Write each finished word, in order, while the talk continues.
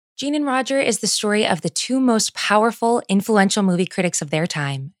Gene and Roger is the story of the two most powerful, influential movie critics of their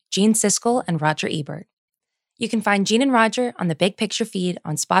time, Gene Siskel and Roger Ebert. You can find Gene and Roger on the Big Picture feed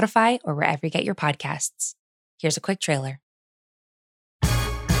on Spotify or wherever you get your podcasts. Here's a quick trailer.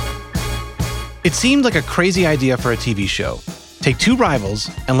 It seemed like a crazy idea for a TV show. Take two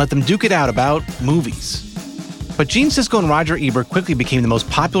rivals and let them duke it out about movies. But Gene Siskel and Roger Ebert quickly became the most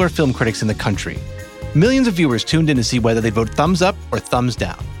popular film critics in the country. Millions of viewers tuned in to see whether they'd vote thumbs up or thumbs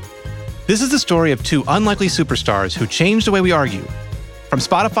down. This is the story of two unlikely superstars who changed the way we argue. From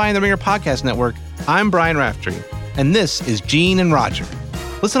Spotify and the Ringer Podcast Network, I'm Brian Raftery, and this is Gene and Roger.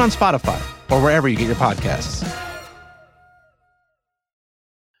 Listen on Spotify or wherever you get your podcasts.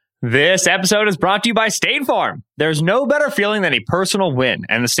 This episode is brought to you by State Farm. There's no better feeling than a personal win,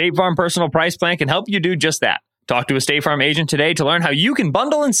 and the State Farm Personal Price Plan can help you do just that. Talk to a State Farm agent today to learn how you can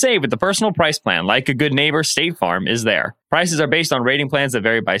bundle and save with the Personal Price Plan. Like a good neighbor, State Farm is there. Prices are based on rating plans that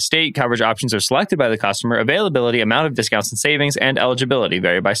vary by state. Coverage options are selected by the customer. Availability, amount of discounts and savings, and eligibility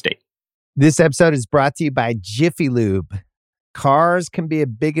vary by state. This episode is brought to you by Jiffy Lube. Cars can be a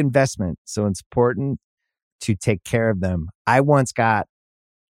big investment, so it's important to take care of them. I once got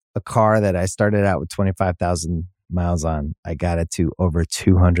a car that I started out with 25,000 miles on. I got it to over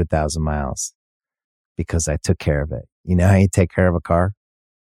 200,000 miles because I took care of it. You know how you take care of a car?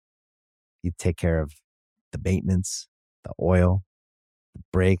 You take care of the maintenance, the oil, the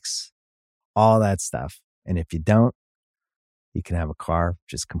brakes, all that stuff. And if you don't, you can have a car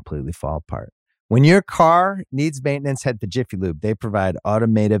just completely fall apart. When your car needs maintenance, head to Jiffy Lube. They provide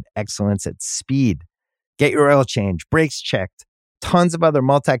automotive excellence at speed. Get your oil change, brakes checked, tons of other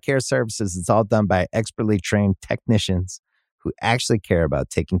multi-care services. It's all done by expertly trained technicians who actually care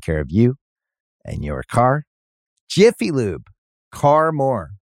about taking care of you and your car. Jiffy Lube, car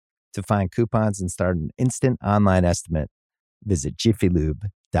more. To find coupons and start an instant online estimate, visit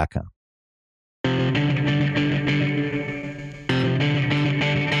jiffylube.com.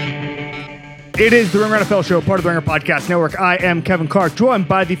 It is the Ringer NFL Show, part of the Ringer Podcast Network. I am Kevin Clark, joined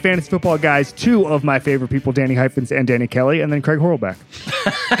by the fantasy football guys, two of my favorite people, Danny Heifetz and Danny Kelly, and then Craig Horlbeck.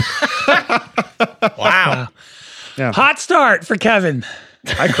 Wow. Yeah. Hot start for Kevin.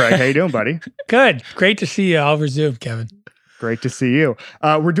 Hi, Craig. How you doing, buddy? Good. Great to see you. I'll resume, Kevin. Great to see you.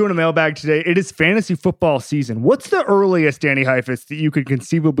 We're doing a mailbag today. It is fantasy football season. What's the earliest, Danny Heifetz, that you could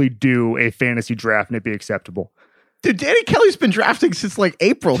conceivably do a fantasy draft and it be acceptable? Dude, Danny Kelly's been drafting since like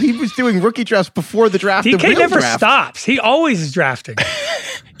April. He was doing rookie drafts before the draft. DK never stops. He always is drafting.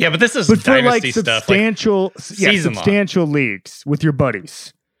 Yeah, but this is but for like dynasty stuff. substantial leagues with your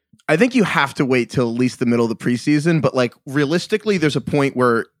buddies. I think you have to wait till at least the middle of the preseason. But like realistically, there's a point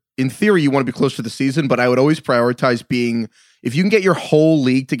where in theory you want to be close to the season. But I would always prioritize being, if you can get your whole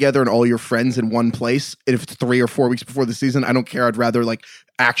league together and all your friends in one place, and if it's 3 or 4 weeks before the season, I don't care. I'd rather like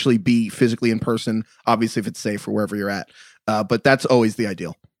actually be physically in person, obviously if it's safe or wherever you're at. But that's always the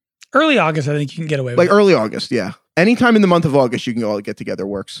ideal. Early August, I think you can get away with like it. Early August, yeah. Anytime in the month of August, you can all get together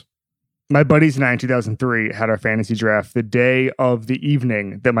works. My buddies and I in 2003 had our fantasy draft the day of the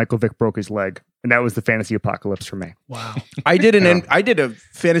evening that Michael Vick broke his leg. And that was the fantasy apocalypse for me. Wow. I did a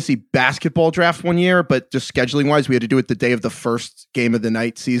fantasy basketball draft one year, but just scheduling wise, we had to do it the day of the first game of the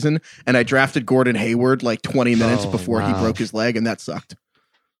night season. And I drafted Gordon Hayward like 20 minutes before he broke his leg, and that sucked.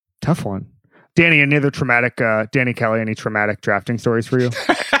 Tough one. Danny, any other traumatic, Danny Kelly, any traumatic drafting stories for you?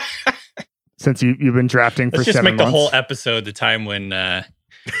 Since you've been drafting for 7 months. Let's just make the whole episode the time when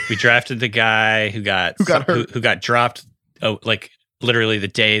we drafted the guy who got dropped. Oh, like literally the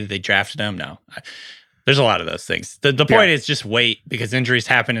day that they drafted him. No, there's a lot of those things. The point is just wait, because injuries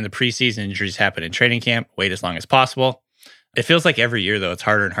happen in the preseason. Injuries happen in training camp. Wait as long as possible. It feels like every year though, it's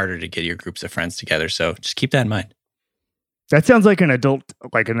harder and harder to get your groups of friends together. So just keep that in mind. That sounds like an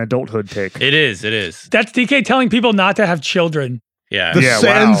adulthood take. It is. That's DK telling people not to have children. Yeah. The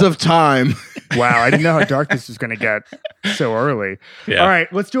sands of time. Wow. I didn't know how dark this was going to get so early. Yeah. All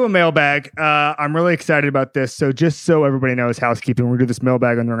right. Let's do a mailbag. I'm really excited about this. So just so everybody knows, housekeeping, we're going to do this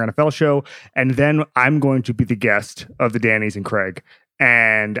mailbag on the Ringer NFL Show. And then I'm going to be the guest of the Dannies and Craig.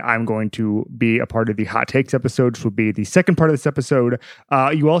 And I'm going to be a part of the Hot Takes episode, which will be the second part of this episode.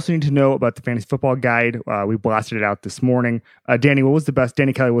 You also need to know about the Fantasy Football Guide. We blasted it out this morning. Danny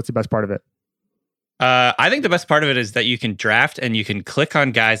Kelly, what's the best part of it? I think the best part of it is that you can draft and you can click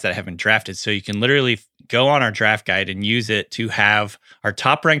on guys that haven't drafted. So you can literally go on our draft guide and use it to have our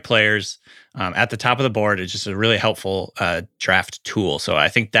top ranked players at the top of the board. It's just a really helpful draft tool. So I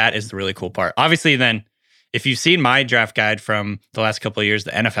think that is the really cool part. Obviously, then if you've seen my draft guide from the last couple of years,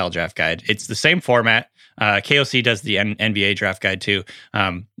 the NFL draft guide, it's the same format. KOC does the NBA draft guide too.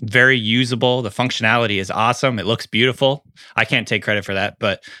 Very usable. The functionality is awesome. It looks beautiful. I can't take credit for that,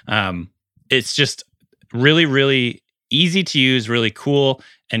 but it's just really, really easy to use, really cool,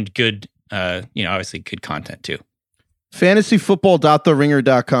 and good, obviously good content too.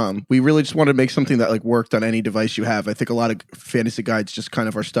 Fantasyfootball.theringer.com. We really just wanted to make something that like worked on any device you have. I think a lot of fantasy guides just kind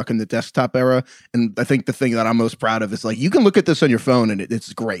of are stuck in the desktop era. And I think the thing that I'm most proud of is like, you can look at this on your phone and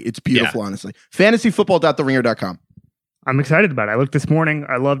it's great. It's beautiful, honestly. Fantasyfootball.theringer.com. I'm excited about it. I looked this morning.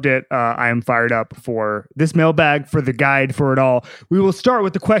 I loved it. I am fired up for this mailbag, for the guide, for it all. We will start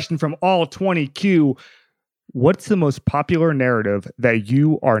with the question from all 20Q. What's the most popular narrative that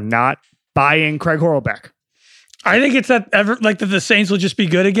you are not buying, Craig Horlbeck? I think it's that the Saints will just be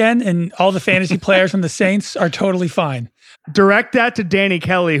good again, and all the fantasy players from the Saints are totally fine. Direct that to Danny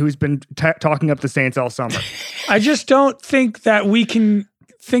Kelly, who's been talking up the Saints all summer. I just don't think that we can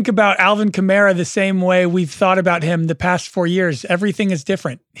think about Alvin Kamara the same way we've thought about him the past 4 years. Everything is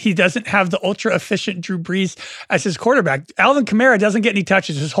different. He doesn't have the ultra efficient Drew Brees as his quarterback. Alvin Kamara doesn't get any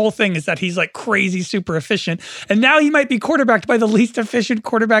touches. His whole thing is that he's like crazy, super efficient. And now he might be quarterbacked by the least efficient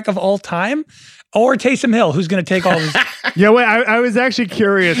quarterback of all time, or Taysom Hill, who's going to take all his... Yeah, wait, I was actually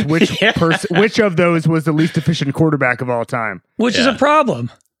curious which of those was the least efficient quarterback of all time. Which is a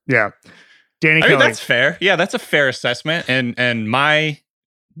problem. Yeah. Danny I Kelly. mean, that's fair. Yeah, that's a fair assessment. And my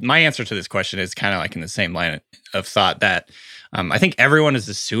answer to this question is kind of like in the same line of thought that I think everyone is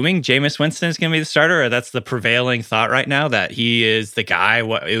assuming Jameis Winston is going to be the starter, or that's the prevailing thought right now, that he is the guy.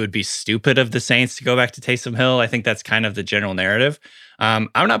 It would be stupid of the Saints to go back to Taysom Hill. I think that's kind of the general narrative. I'm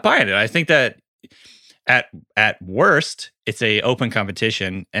not buying it. I think that at worst, it's a open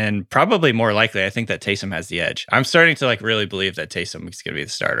competition, and probably more likely, I think that Taysom has the edge. I'm starting to like really believe that Taysom is going to be the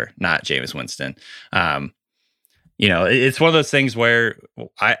starter, not Jameis Winston. It's one of those things where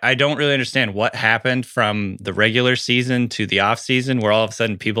I don't really understand what happened from the regular season to the off season, where all of a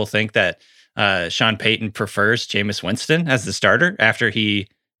sudden people think that Sean Payton prefers Jameis Winston as the starter after he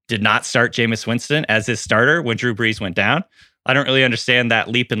did not start Jameis Winston as his starter when Drew Brees went down. I don't really understand that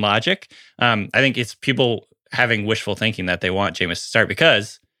leap in logic. I think it's people having wishful thinking that they want Jameis to start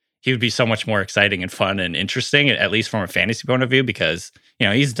because he would be so much more exciting and fun and interesting, at least from a fantasy point of view, because,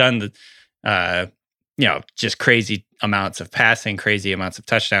 he's done the, just crazy amounts of passing, crazy amounts of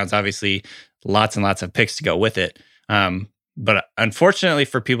touchdowns, obviously lots and lots of picks to go with it. But unfortunately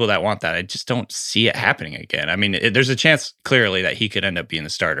for people that want that, I just don't see it happening again. I mean, there's a chance clearly that he could end up being the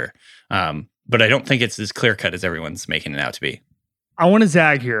starter. But I don't think it's as clear cut as everyone's making it out to be. I want to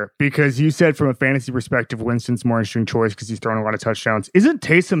zag here because you said from a fantasy perspective, Winston's more interesting choice because he's throwing a lot of touchdowns. Isn't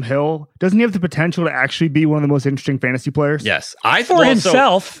Taysom Hill, doesn't he have the potential to actually be one of the most interesting fantasy players? Yes. For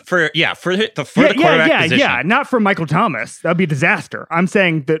himself. For the quarterback position. Yeah, not for Michael Thomas. That'd be a disaster. I'm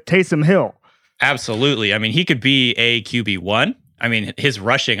saying that Taysom Hill. Absolutely. I mean, he could be a QB1. I mean, his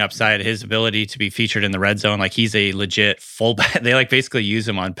rushing upside, his ability to be featured in the red zone, like he's a legit fullback. They like basically use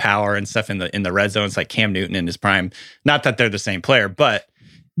him on power and stuff in the red zone. It's like Cam Newton in his prime. Not that they're the same player, but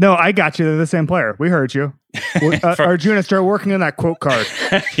no, I got you. They're the same player. We heard you. Arjuna, start working on that quote card.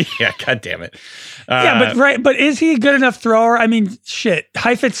 Yeah, God damn it. But is he a good enough thrower? I mean, shit.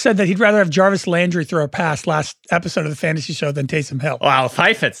 Heifetz said that he'd rather have Jarvis Landry throw a pass last episode of the fantasy show than Taysom Hill. Wow, if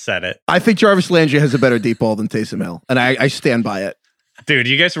Heifetz said it. I think Jarvis Landry has a better deep ball than Taysom Hill, and I stand by it. Dude,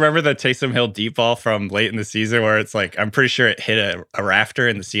 you guys remember the Taysom Hill deep ball from late in the season where it's like, I'm pretty sure it hit a rafter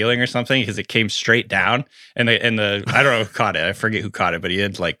in the ceiling or something because it came straight down and the I don't know who caught it. I forget who caught it, but he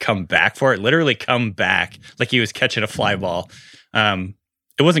had like come back for it, literally come back like he was catching a fly ball. It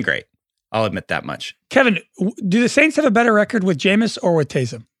wasn't great. I'll admit that much. Kevin, do the Saints have a better record with Jameis or with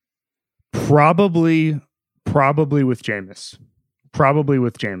Taysom? Probably with Jameis. Probably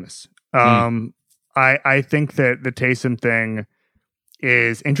with Jameis. I think that the Taysom thing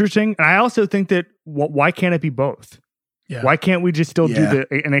is interesting. And I also think that why can't it be both? Yeah. Why can't we just still do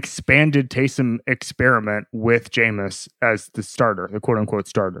an expanded Taysom experiment with Jameis as the starter, the quote unquote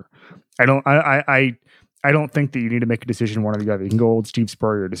starter? I don't think that you need to make a decision one or the other. You can go old Steve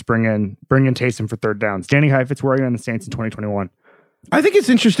Spurrier, just bring in Taysom for third downs. Danny Heifetz, where are you on the Saints in 2021? I think it's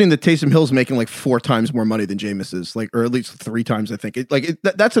interesting that Taysom Hill's making like 4 times more money than Jameis is, like, or at least 3 times. I think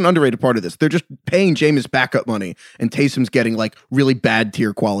that's an underrated part of this. They're just paying Jameis backup money, and Taysom's getting like really bad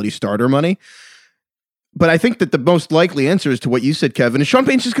tier quality starter money. But I think that the most likely answer is to what you said, Kevin, is Sean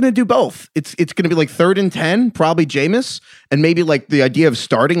Payton's just going to do both. It's going to be like 3rd and 10, probably Jameis, and maybe like the idea of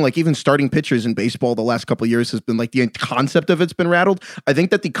starting, like even starting pitchers in baseball the last couple of years has been like the concept of it's been rattled. I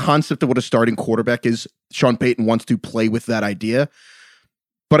think that the concept of what a starting quarterback is, Sean Payton wants to play with that idea.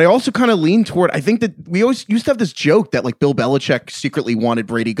 But I also kind of lean toward, I think that we always used to have this joke that like Bill Belichick secretly wanted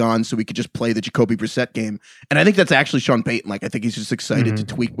Brady gone so we could just play the Jacoby Brissett game. And I think that's actually Sean Payton. Like, I think he's just excited to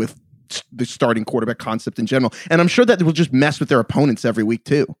tweak with the starting quarterback concept in general. And I'm sure that will just mess with their opponents every week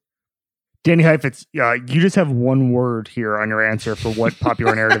too. Danny Heifetz, you just have one word here on your answer for what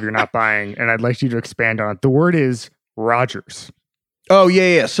popular narrative you're not buying. And I'd like you to expand on it. The word is Rodgers. Oh,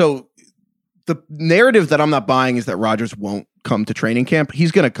 yeah. So the narrative that I'm not buying is that Rodgers won't come to training camp.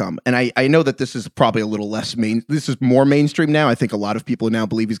 He's going to come. And I know that this is probably a little less this is more mainstream now. I think a lot of people now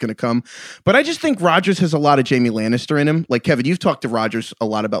believe he's going to come. But I just think Rodgers has a lot of Jamie Lannister in him. Like, Kevin, you've talked to Rodgers a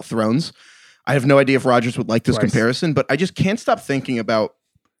lot about Thrones. I have no idea if Rodgers would like this comparison, but I just can't stop thinking about,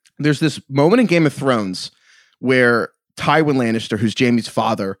 there's this moment in Game of Thrones where Tywin Lannister, who's Jaime's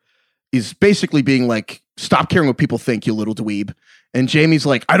father, is basically being like, stop caring what people think, you little dweeb. And Jaime's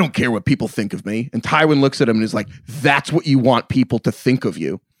like, I don't care what people think of me. And Tywin looks at him and is like, that's what you want people to think of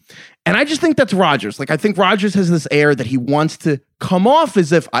you. And I just think that's Rodgers. Like, I think Rodgers has this air that he wants to come off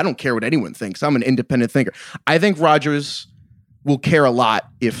as if I don't care what anyone thinks. I'm an independent thinker. I think Rodgers will care a lot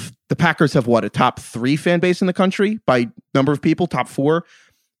if the Packers have a top 3 fan base in the country by number of people, top 4.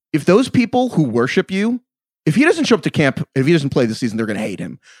 If those people who worship you, if he doesn't show up to camp, if he doesn't play this season, they're going to hate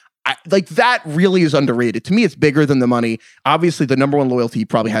him. Like, that really is underrated. To me, it's bigger than the money. Obviously, the number one loyalty he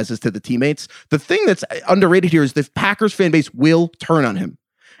probably has is to the teammates. The thing that's underrated here is the Packers fan base will turn on him.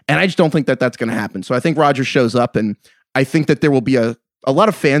 And I just don't think that that's going to happen. So I think Rodgers shows up, and I think that there will be a lot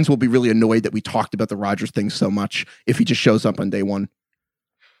of fans will be really annoyed that we talked about the Rodgers thing so much if he just shows up on day one.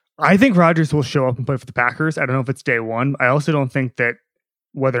 I think Rodgers will show up and play for the Packers. I don't know if it's day one. I also don't think that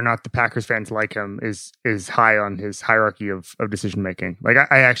whether or not the Packers fans like him is high on his hierarchy of decision making. Like,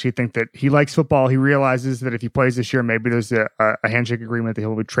 I actually think that he likes football. He realizes that if he plays this year, maybe there's a handshake agreement that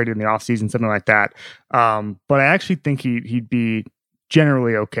he'll be traded in the offseason, something like that. But I actually think he'd be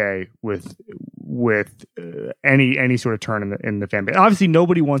generally okay with any sort of turn in the fan base. Obviously,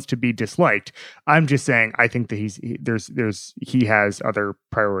 nobody wants to be disliked. I'm just saying I think that he has other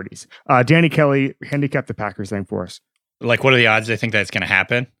priorities. Danny Kelly, handicap the Packers thing for us. Like, what are the odds I think that's going to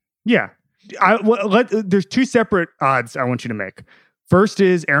happen? Yeah. There's 2 separate odds I want you to make. First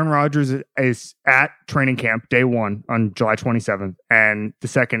is Aaron Rodgers is at training camp day 1 on July 27th. And the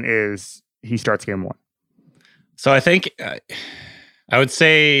second is he starts game 1. So I think I would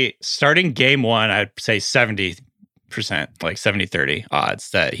say starting game 1, I'd say 70%, like 70-30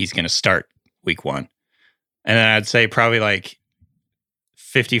 odds that he's going to start week 1. And then I'd say probably like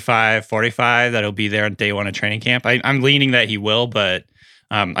 55-45 that he'll be there on day 1 of training camp. I'm leaning that he will, but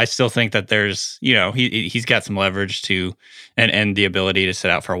I still think that there's, he's got some leverage to and the ability to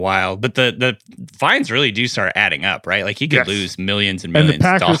sit out for a while. But the fines really do start adding up, right? Like, he could lose millions and millions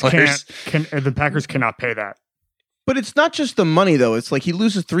of dollars. The Packers cannot pay that. But it's not just the money, though. It's like he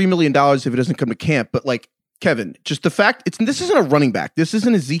loses $3 million if he doesn't come to camp. But like, Kevin, just the fact this isn't a running back. This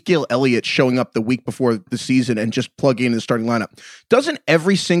isn't Ezekiel Elliott showing up the week before the season and just plugging in the starting lineup. Doesn't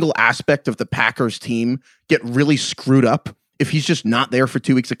every single aspect of the Packers team get really screwed up if he's just not there for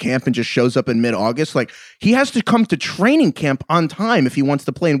 2 weeks of camp and just shows up in mid-August? Like, he has to come to training camp on time if he wants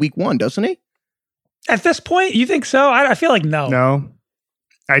to play in week 1, doesn't he? At this point, you think so? I feel like no. No,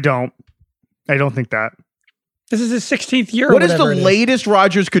 I don't. I don't think that. This is his 16th year. What is the latest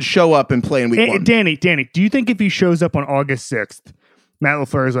Rodgers could show up and play in week 1? Danny, do you think if he shows up on August 6th, Matt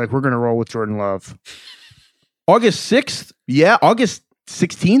LaFleur is like, we're going to roll with Jordan Love? August 6th? Yeah. August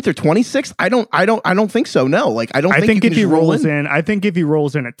 16th or 26th? I don't think so. No. Like, I think if he rolls in, I think if he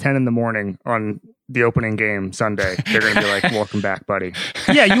rolls in at 10 in the morning on the opening game Sunday, they're going to be like, welcome back, buddy.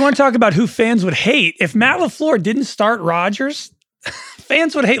 Yeah. You want to talk about who fans would hate? If Matt LaFleur didn't start Rodgers,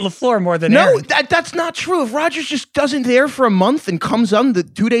 fans would hate LaFleur more than Aaron. That's not true. If Rodgers just doesn't there for a month and comes on the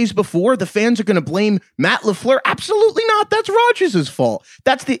 2 days before, the fans are going to blame Matt LaFleur. Absolutely not. That's Rodgers' fault.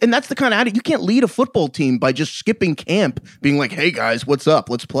 That's the kind of attitude. You can't lead a football team by just skipping camp, being like, "Hey guys, what's up?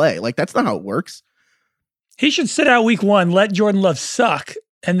 Let's play." Like, that's not how it works. He should sit out week 1, let Jordan Love suck,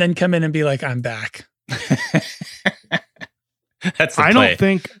 and then come in and be like, "I'm back." That's the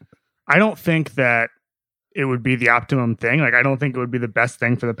play. I don't think that it would be the optimum thing. Like, I don't think it would be the best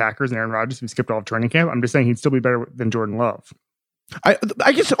thing for the Packers and Aaron Rodgers if he skipped all of training camp. I'm just saying he'd still be better than Jordan Love. I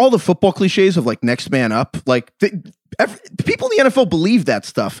guess all the football cliches of like next man up, like people in the NFL believe that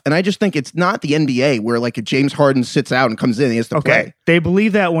stuff. And I just think it's not the NBA where like a James Harden sits out and comes in and he has to play. They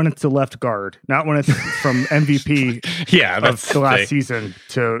believe that when it's the left guard, not when it's from MVP that's the last season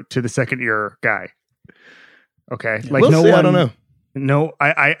to the second year guy. Okay. Like, we'll see. I don't know. No,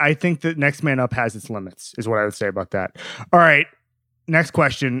 I think that next man up has its limits, is what I would say about that. All right, next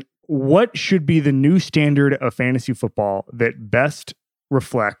question. What should be the new standard of fantasy football that best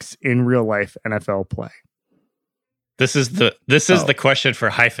reflects in real life NFL play? This is the question for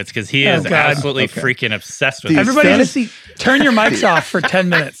Heifetz, because he is absolutely freaking obsessed with it. Everybody just turn your mics off for 10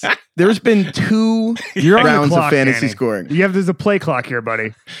 minutes. There's been 2 rounds of fantasy scoring. There's a play clock here,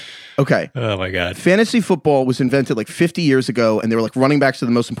 buddy. Okay. Oh my God. Fantasy football was invented like 50 years ago, and they were like running backs are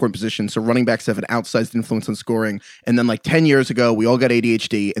the most important position. So running backs have an outsized influence on scoring. And then like 10 years ago, we all got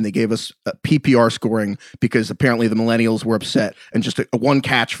ADHD and they gave us PPR scoring because apparently the millennials were upset. And just a one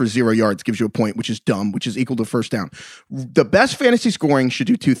catch for 0 yards gives you a point, which is dumb, which is equal to first down. The best fantasy scoring should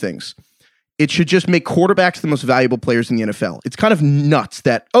do 2 things. It should just make quarterbacks the most valuable players in the NFL. It's kind of nuts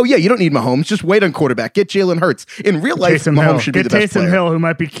that, you don't need Mahomes. Just wait on quarterback. Get Jalen Hurts. In real life, Mahomes should be the best player. Taysom Hill, who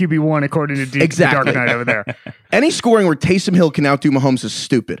might be QB1 according to the Dark Knight over there. Any scoring where Taysom Hill can outdo Mahomes is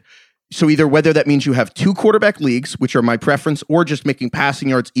stupid. So either whether that means you have 2 quarterback leagues, which are my preference, or just making passing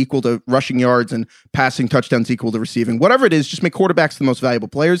yards equal to rushing yards and passing touchdowns equal to receiving. Whatever it is, just make quarterbacks the most valuable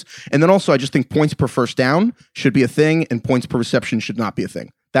players. And then also, I just think points per first down should be a thing, and points per reception should not be a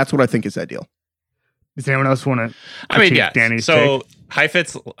thing. That's what I think is ideal. Does anyone else want to? Danny's so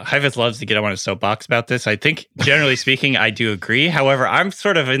Heifetz loves to get on his soapbox about this. I think, generally speaking, I do agree. However, I'm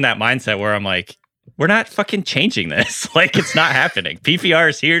sort of in that mindset where I'm like, we're not fucking changing this. Like, it's not happening. PPR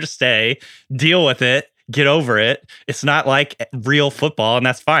is here to stay. Deal with it. Get over it. It's not like real football, and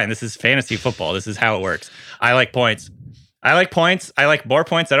that's fine. This is fantasy football. This is how it works. I like points. I like more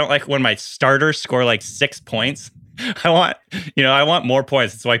points. I don't like when my starters score like 6 points. I want more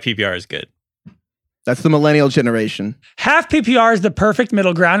points. That's why PPR is good. That's the millennial generation. Half PPR is the perfect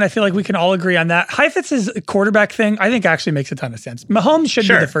middle ground. I feel like we can all agree on that. Heifetz's quarterback thing, I think, actually makes a ton of sense. Mahomes should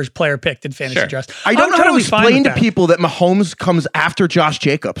be the first player picked in fantasy draft. I don't know how to explain to people that Mahomes comes after Josh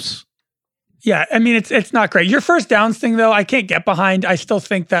Jacobs. Yeah, I mean, it's not great. Your first downs thing, though, I can't get behind. I still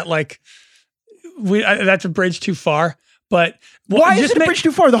think that, that's a bridge too far. But why is it a bridge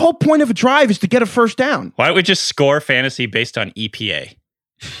too far? The whole point of a drive is to get a first down. Why don't we just score fantasy based on EPA?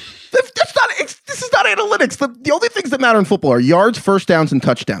 This is not analytics. The only things that matter in football are yards, first downs, and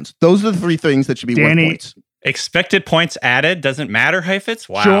touchdowns. Those are the 3 things that should be worth points. Expected points added doesn't matter, Heifetz?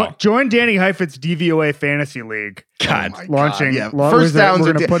 Wow. Join Danny Heifetz DVOA Fantasy League. God. Launching. Yeah. First downs.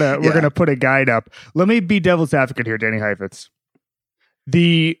 We're going to put a guide up. Let me be devil's advocate here, Danny Heifetz.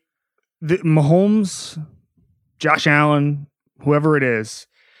 The Mahomes, Josh Allen, whoever it is,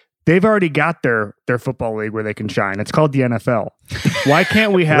 they've already got their football league where they can shine. It's called the NFL. Why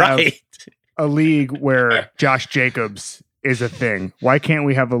can't we have a league where Josh Jacobs is a thing? Why can't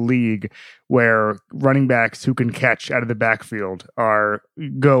we have a league where running backs who can catch out of the backfield go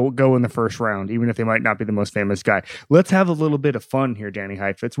in the first round, even if they might not be the most famous guy? Let's have a little bit of fun here, Danny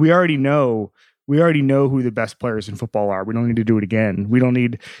Heifetz. We already know who the best players in football are. We don't need to do it again. We don't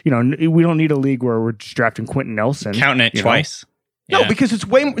need a league where we're just drafting Quentin Nelson. Counting it twice. No, because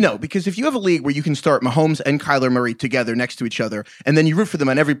because if you have a league where you can start Mahomes and Kyler Murray together next to each other, and then you root for them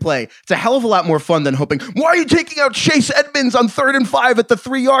on every play, it's a hell of a lot more fun than hoping, why are you taking out Chase Edmonds on 3rd and 5 at the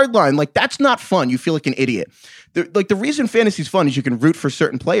 3-yard line? Like, that's not fun. You feel like an idiot. The reason fantasy is fun is you can root for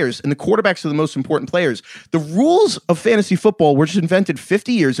certain players, and the quarterbacks are the most important players. The rules of fantasy football were just invented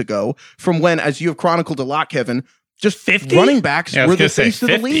 50 years ago from when, as you have chronicled a lot, Kevin, just 50 running backs were the face of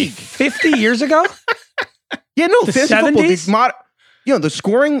the league. 50 years ago? Yeah, no, the fantasy 70s? football, the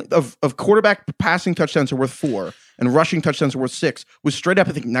scoring of quarterback passing touchdowns are worth 4 and rushing touchdowns are worth 6 was straight up,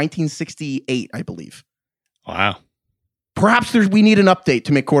 I think, 1968, I believe. Wow. Perhaps we need an update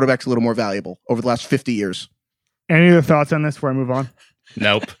to make quarterbacks a little more valuable over the last 50 years. Any other thoughts on this before I move on?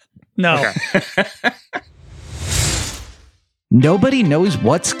 Nope. No. Okay. Nobody knows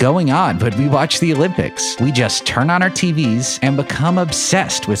what's going on, but we watch the Olympics. We just turn on our TVs and become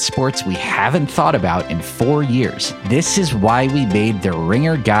obsessed with sports we haven't thought about in 4 years. This is why we made the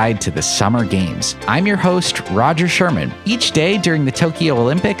Ringer Guide to the Summer Games. I'm your host, Roger Sherman. Each day during the Tokyo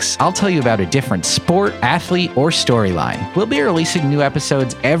Olympics, I'll tell you about a different sport, athlete, or storyline. We'll be releasing new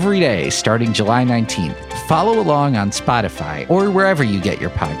episodes every day starting July 19th. Follow along on Spotify or wherever you get your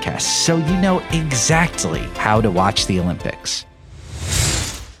podcasts so you know exactly how to watch the Olympics.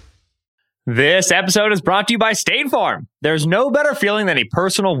 This episode is brought to you by State Farm. There's no better feeling than a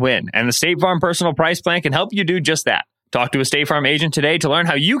personal win, and the State Farm Personal Price Plan can help you do just that. Talk to a State Farm agent today to learn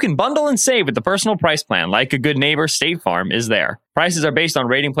how you can bundle and save with the Personal Price Plan. Like a good neighbor, State Farm is there. Prices are based on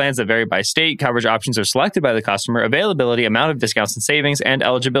rating plans that vary by state. Coverage options are selected by the customer. Availability, amount of discounts and savings, and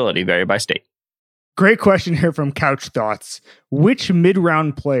eligibility vary by state. Great question here from Couch Thoughts. Which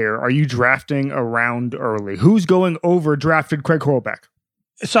mid-round player are you drafting a round early? Who's going over drafted Craig Horlbeck?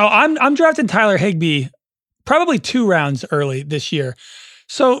 So I'm drafting Tyler Higbee probably 2 rounds early this year.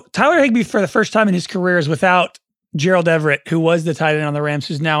 So Tyler Higbee, for the first time in his career, is without Gerald Everett, who was the tight end on the Rams,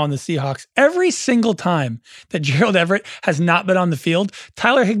 who's now on the Seahawks. Every single time that Gerald Everett has not been on the field,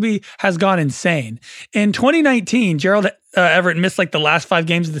 Tyler Higbee has gone insane. In 2019, Gerald Everett missed like the last 5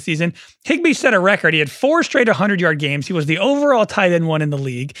 games of the season. Higbee set a record. He had 4 straight 100-yard games. He was the overall tight end one in the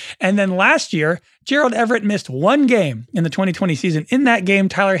league. And then last year, Gerald Everett missed 1 game in the 2020 season. In that game,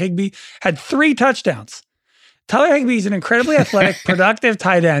 Tyler Higbee had 3 touchdowns. Tyler Higbee is an incredibly athletic, productive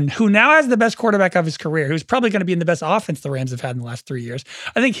tight end who now has the best quarterback of his career, who's probably going to be in the best offense the Rams have had in the last 3 years.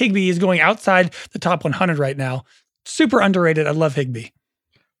 I think Higbee is going outside the top 100 right now. Super underrated. I love Higbee.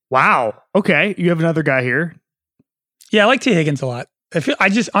 Wow. Okay. You have another guy here. Yeah, I like T. Higgins a lot.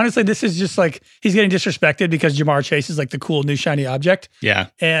 Honestly, this is just like he's getting disrespected because Jamar Chase is like the cool new shiny object. Yeah.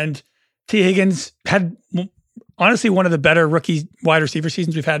 And T. Higgins had honestly one of the better rookie wide receiver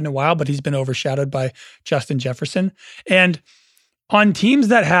seasons we've had in a while, but he's been overshadowed by Justin Jefferson. And on teams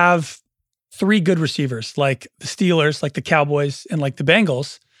that have 3 good receivers, like the Steelers, like the Cowboys, and like the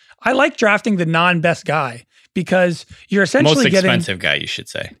Bengals, I like drafting the non-best guy because you're essentially most expensive guy, you should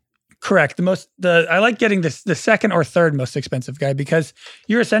say. Correct. I like getting the second or third most expensive guy because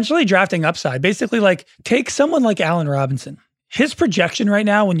you're essentially drafting upside. Basically, like take someone like Allen Robinson. His projection right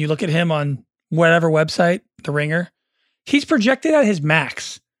now, when you look at him on whatever website, The Ringer, he's projected at his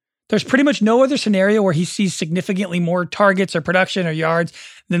max. There's pretty much no other scenario where he sees significantly more targets or production or yards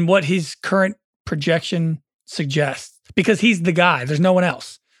than what his current projection suggests because he's the guy. There's no one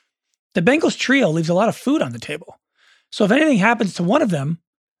else. The Bengals trio leaves a lot of food on the table. So if anything happens to one of them,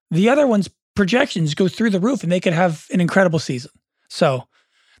 the other one's projections go through the roof and they could have an incredible season. So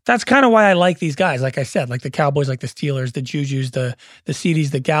that's kind of why I like these guys. Like I said, like the Cowboys, like the Steelers, the Jujus, the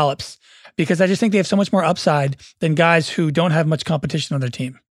CDs, the Gallups, because I just think they have so much more upside than guys who don't have much competition on their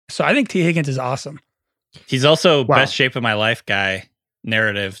team. So I think T. Higgins is awesome. He's also best shape of my life guy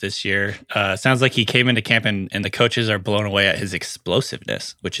narrative this year. Sounds like he came into camp and the coaches are blown away at his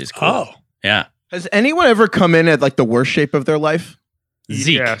explosiveness, which is cool. Oh. Yeah. Has anyone ever come in at like the worst shape of their life?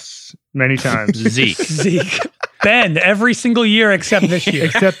 Zeke. Yes, many times. Zeke. Ben, every single year except this year.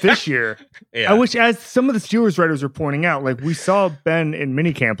 Except this year. Yeah. I wish, as some of the Steelers writers were pointing out, like we saw Ben in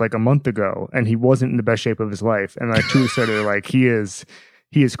minicamp like a month ago, and he wasn't in the best shape of his life. And like 2 weeks later, like he is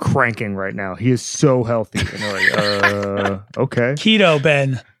cranking right now. He is so healthy. And they're like, okay. Keto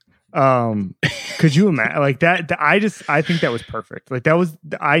Ben. Could you imagine like that? I think that was perfect. Like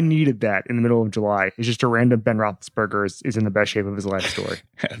I needed that in the middle of July. It's just a random Ben Roethlisberger is in the best shape of his life story.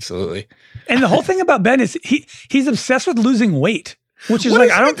 Absolutely. And the whole thing about Ben is he's obsessed with losing weight, which is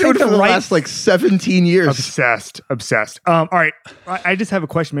like, I don't think for the last like 17 years. Obsessed. All right. I just have a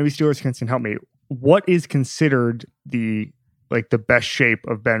question. Maybe Steelers fans can help me. What is considered the best shape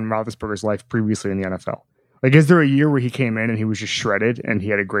of Ben Roethlisberger's life previously in the NFL? Like, is there a year where he came in and he was just shredded and he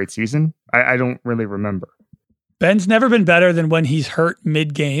had a great season? I don't really remember. Ben's never been better than when he's hurt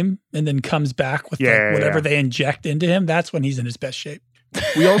mid-game and then comes back with whatever they inject into him. That's when he's in his best shape.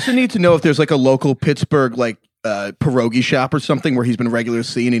 We also need to know if there's like a local Pittsburgh pierogi shop or something where he's been regularly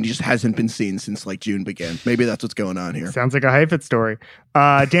seen and he just hasn't been seen since like June began. Maybe that's what's going on here. Sounds like a Heifetz story.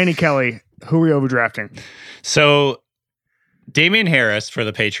 Danny Kelly, who are we overdrafting? So Damian Harris for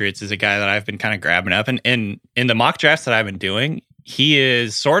the Patriots is a guy that I've been kind of grabbing up. And in the mock drafts that I've been doing, he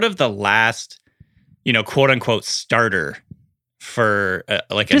is sort of the last, quote unquote starter for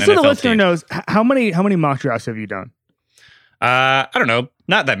like just an so NFL the listener team. knows, how many mock drafts have you done? I don't know,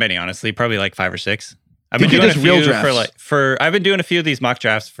 not that many, honestly. Probably like 5 or 6. I've Think been doing of a this real few drafts. I've been doing a few of these mock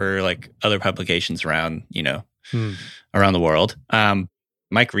drafts for like other publications around, around the world.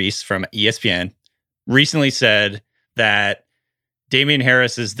 Mike Reese from ESPN recently said that Damian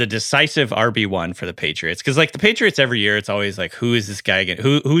Harris is the decisive RB1 for the Patriots. Because like the Patriots every year, it's always like, who is this guy?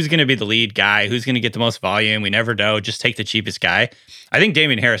 Who's going to be the lead guy? Who's going to get the most volume? We never know. Just take the cheapest guy. I think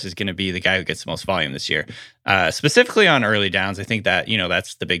Damian Harris is going to be the guy who gets the most volume this year. Specifically on early downs. I think that,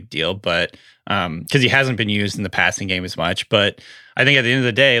 that's the big deal. But because he hasn't been used in the passing game as much. But I think at the end of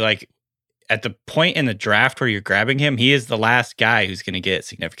the day, like at the point in the draft where you're grabbing him, he is the last guy who's going to get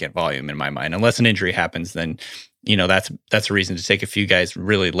significant volume in my mind. Unless an injury happens, then that's a reason to take a few guys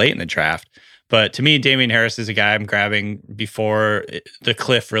really late in the draft. But to me, Damian Harris is a guy I'm grabbing before the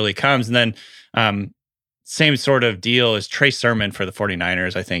cliff really comes. And then same sort of deal as Trey Sermon for the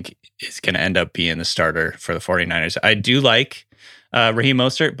 49ers, I think is going to end up being the starter for the 49ers. I do like Raheem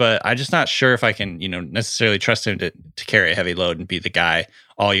Mostert, but I'm just not sure if I can, necessarily trust him to carry a heavy load and be the guy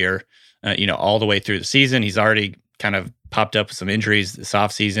all year, all the way through the season. He's already kind of popped up with some injuries this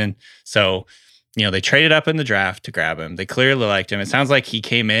offseason. So, they traded up in the draft to grab him. They clearly liked him. It sounds like he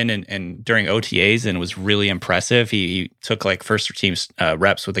came in and during OTAs and was really impressive. He took like first team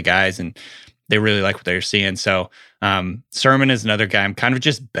reps with the guys and they really like what they're seeing. So Sermon is another guy I'm kind of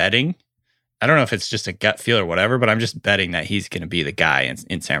just betting. I don't know if it's just a gut feel or whatever, but I'm just betting that he's going to be the guy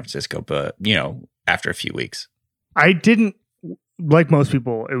in San Francisco. But, after a few weeks. I didn't, like most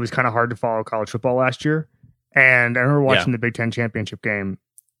people, it was kind of hard to follow college football last year. And I remember watching the Big Ten championship game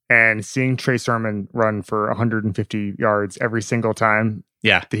and seeing Trey Sermon run for 150 yards every single time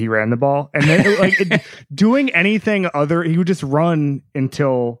that he ran the ball. And then doing anything other, he would just run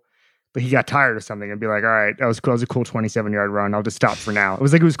until he got tired or something and be like, all right, that was a cool 27-yard run. I'll just stop for now. It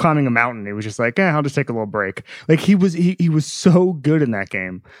was like he was climbing a mountain. He was just like, I'll just take a little break. Like he was so good in that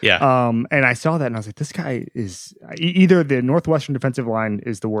game. Yeah. And I saw that and I was like, this guy is either the Northwestern defensive line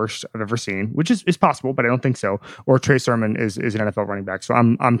is the worst I've ever seen, which is possible, but I don't think so. Or Trey Sermon is an NFL running back. So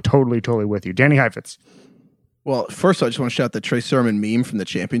I'm totally with you. Danny Heifetz. Well, first I just want to shout out the Trey Sermon meme from the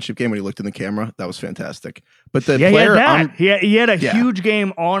championship game when he looked in the camera. That was fantastic. But the player, he had a huge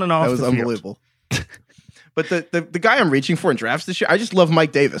game on and off. That was unbelievable. But the guy I'm reaching for in drafts this year, I just love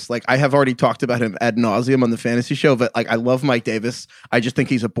Mike Davis. Like I have already talked about him ad nauseum on the fantasy show, but like I love Mike Davis. I just think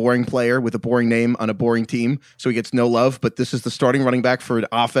he's a boring player with a boring name on a boring team, so he gets no love. But this is the starting running back for an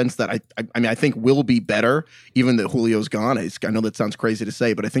offense that I think will be better, even that Julio's gone. I know that sounds crazy to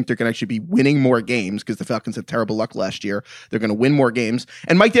say, but I think they're going to actually be winning more games because the Falcons had terrible luck last year. They're going to win more games,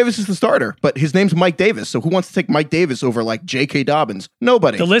 and Mike Davis is the starter, but his name's Mike Davis. So who wants to take Mike Davis over like J.K. Dobbins?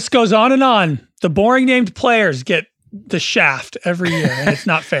 Nobody. The list goes on and on. The boring named players get the shaft every year, and it's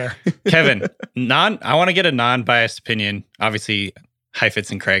not fair. Kevin, I want to get a non-biased opinion. Obviously, Heifetz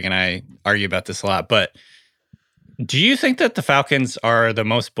and Craig and I argue about this a lot, but do you think that the Falcons are the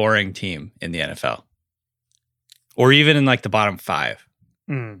most boring team in the NFL? Or even in like the bottom 5?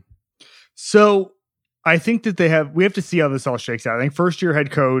 So I think that we have to see how this all shakes out. I think first year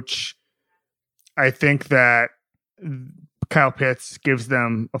head coach, I think that Kyle Pitts gives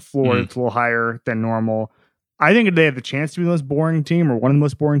them a floor that's a little higher than normal. I think they have the chance to be the most boring team or one of the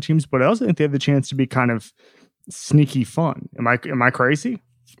most boring teams, but I also think they have the chance to be kind of sneaky fun. Am I crazy?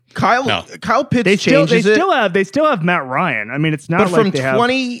 Kyle Pitts they changes they still have Matt Ryan. I mean, it's not but like from they have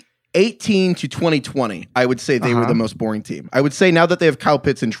 2018 to 2020, I would say they were the most boring team. I would say now that they have Kyle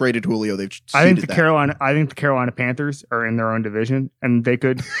Pitts and traded Julio, they've I think the Carolina Panthers are in their own division and they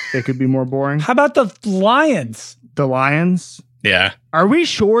could be more boring. How about the Lions? The Lions? Yeah. Are we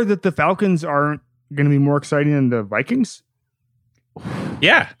sure that the Falcons aren't going to be more exciting than the Vikings?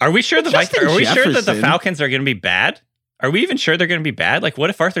 Yeah. Are we sure that the Falcons are going to be bad? Are we even sure they're going to be bad? Like, what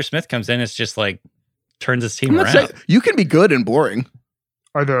if Arthur Smith comes in and it's just like turns his team around? You can be good and boring.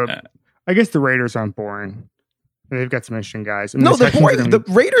 I guess the Raiders aren't boring. They've got some interesting guys. No, the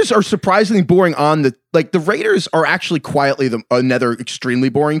Raiders are surprisingly boring the Raiders are actually quietly another extremely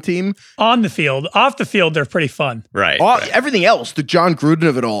boring team. On the field. Off the field, they're pretty fun. Right. Everything else, the John Gruden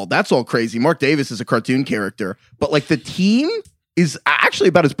of it all, that's all crazy. Mark Davis is a cartoon character. But like the team is actually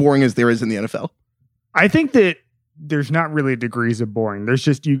about as boring as there is in the NFL. I think that there's not really degrees of boring. There's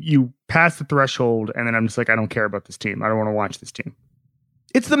just you pass the threshold and then I'm just like, I don't care about this team. I don't want to watch this team.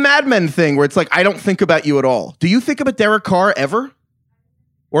 It's the Mad Men thing where it's like, I don't think about you at all. Do you think about Derek Carr ever?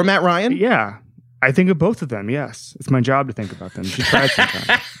 Or Matt Ryan? Yeah. I think of both of them, yes. It's my job to think about them. You should try it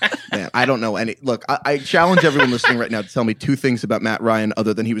sometime. Man, I don't know any. Look, I challenge everyone listening right now to tell me 2 things about Matt Ryan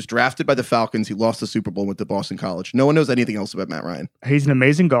other than he was drafted by the Falcons, he lost the Super Bowl with the Boston College. No one knows anything else about Matt Ryan. He's an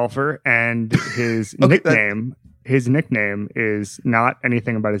amazing golfer, and his nickname is not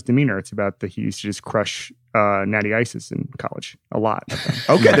anything about his demeanor. It's about that he used to just crush natty ices in college a lot.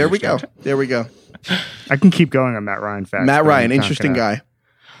 Okay, there we go. There we go. I can keep going on Matt Ryan facts. Matt Ryan, interesting guy.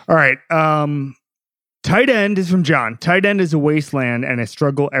 All right. Tight end is from John. Tight end is a wasteland and a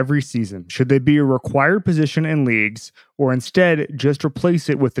struggle every season. Should they be a required position in leagues or instead just replace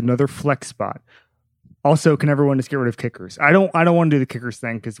it with another flex spot? Also, can everyone just get rid of kickers? I don't want to do the kickers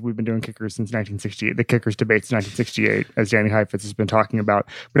thing because we've been doing kickers since 1968. The kickers debate since 1968, as Danny Heifetz has been talking about.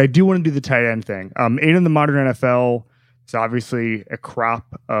 But I do want to do the tight end thing. In the modern NFL, it's obviously a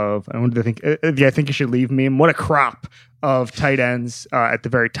crop of. I think you should leave meme. What a crop of tight ends at the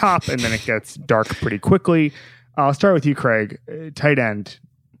very top, and then it gets dark pretty quickly. I'll start with you, Craig. Tight end.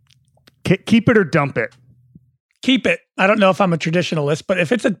 Keep it or dump it. Keep it. I don't know if I'm a traditionalist, but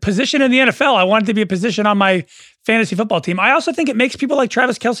if it's a position in the NFL, I want it to be a position on my fantasy football team. I also think it makes people like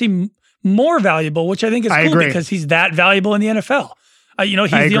Travis Kelce more valuable, which I think is cool because he's that valuable in the NFL. He's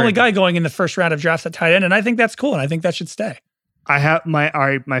the only guy going in the first round of drafts at tight end, and I think that's cool, and I think that should stay. I have my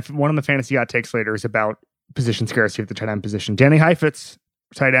one of the fantasy hot takes later is about position scarcity at the tight end position. Danny Heifetz,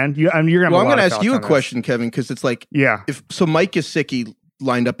 tight end. I'm going to ask you a question, Kevin, because it's like, yeah. Mike Gesicki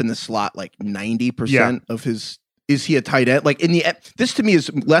lined up in the slot like 90% of his Is he a tight end? Like this to me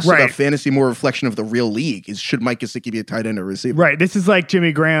is less about fantasy, more a reflection of the real league. Should Mike Gesicki be a tight end or receiver? Right. This is like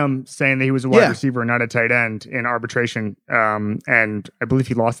Jimmy Graham saying that he was a wide receiver, not a tight end in arbitration. And I believe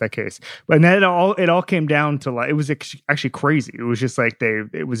he lost that case. But then it all came down to like, it was actually crazy. It was just like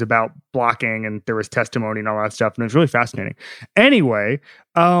it was about blocking and there was testimony and all that stuff. And it was really fascinating. Anyway,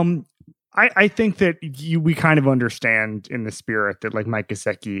 I think that we kind of understand in the spirit that like Mike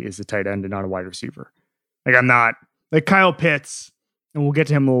Gesicki is a tight end and not a wide receiver. Like I'm not like Kyle Pitts, and we'll get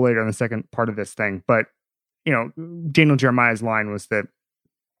to him a little later in the second part of this thing. But Daniel Jeremiah's line was that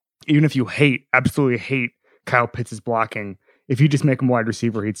even if you absolutely hate Kyle Pitts' blocking, if you just make him wide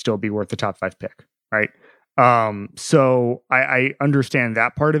receiver, he'd still be worth the top 5 pick, right? So I understand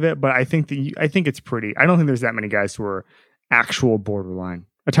that part of it, but I think it's pretty. I don't think there's that many guys who are actual borderline.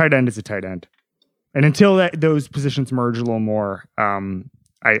 A tight end is a tight end, and until those positions merge a little more,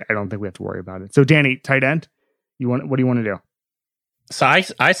 I don't think we have to worry about it. So, Danny, tight end, what do you want to do? So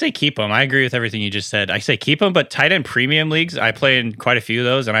I say keep them. I agree with everything you just said. I say keep them, but tight end premium leagues, I play in quite a few of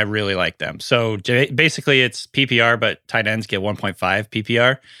those, and I really like them. So basically, it's PPR, but tight ends get 1.5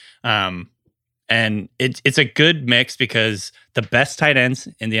 PPR, and it's a good mix because the best tight ends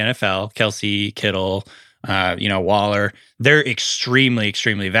in the NFL, Kelsey, Kittle, Waller, they're extremely,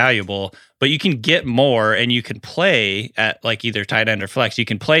 extremely valuable. But you can get more, and you can play at like either tight end or flex. You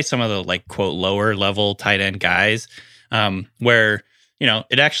can play some of the like quote lower level tight end guys, where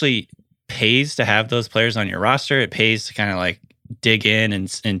it actually pays to have those players on your roster. It pays to kind of like dig in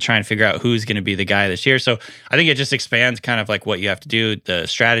and try and figure out who's going to be the guy this year. So I think it just expands kind of like what you have to do, the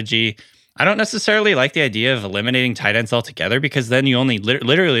strategy. I don't necessarily like the idea of eliminating tight ends altogether because then you only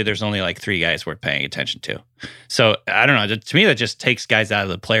literally there's only like 3 guys worth paying attention to. So I don't know. To me, that just takes guys out of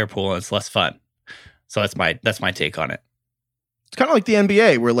the player pool and it's less fun. So that's my take on it. It's kind of like the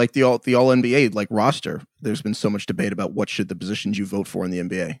NBA, where like the all NBA like roster. There's been so much debate about what should the positions you vote for in the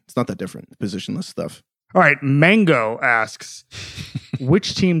NBA. It's not that different. Positionless stuff. All right, Mango asks,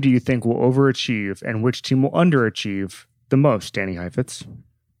 which team do you think will overachieve and which team will underachieve the most, Danny Heifetz?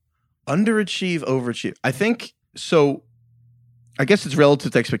 Underachieve, overachieve. I think so. I guess it's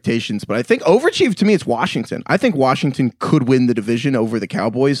relative to expectations, but I think overachieve to me, it's Washington. I think Washington could win the division over the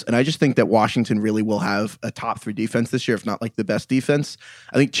Cowboys, and I just think that Washington really will have a top 3 defense this year, if not like the best defense.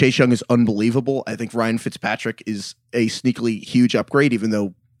 I think Chase Young is unbelievable. I think Ryan Fitzpatrick is a sneakily huge upgrade, even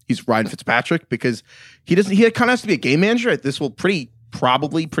though he's Ryan Fitzpatrick, because he kind of has to be a game manager. This will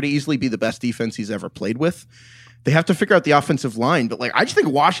probably pretty easily be the best defense he's ever played with. They have to figure out the offensive line, but like I just think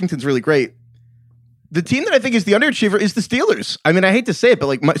Washington's really great. The team that I think is the underachiever is the Steelers. I mean, I hate to say it, but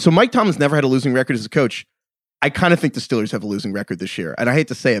like, Mike Tomlin's never had a losing record as a coach. I kind of think the Steelers have a losing record this year, and I hate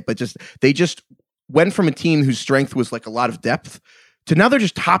to say it, but they just went from a team whose strength was like a lot of depth to now they're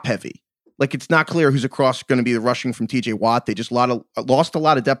just top heavy. Like it's not clear who's across going to be the rushing from TJ Watt. They just lost a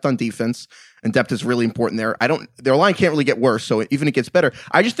lot of depth on defense, and depth is really important there. Their line can't really get worse, so even it gets better.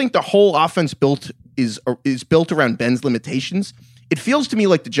 I just think the whole offense is built around Ben's limitations. It feels to me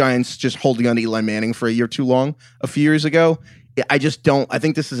like the Giants just holding on to Eli Manning for a year too long a few years ago. I just don't. I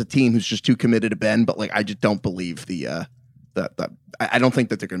think this is a team who's just too committed to Ben, but like I just don't believe I don't think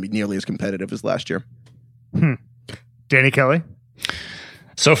that they're going to be nearly as competitive as last year. Danny Kelly.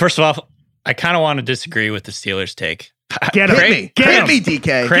 So first of all, I kind of want to disagree with the Steelers take. Get him. Hit me,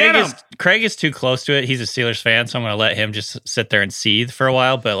 DK. Craig is too close to it. He's a Steelers fan, so I'm going to let him just sit there and seethe for a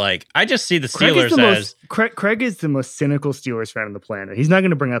while. But like, I just see the Steelers as Craig is the most cynical Steelers fan on the planet. He's not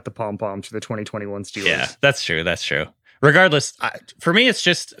going to bring out the pom poms for the 2021 Steelers. Yeah, that's true. Regardless, for me, it's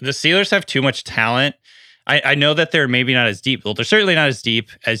just the Steelers have too much talent. I know that they're maybe not as deep. Well, they're certainly not as deep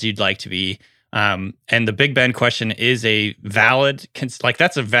as you'd like to be. And the Big Ben question is a valid,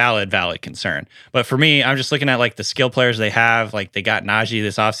 that's a valid concern. But for me, I'm just looking at like the skill players they have. Like they got Najee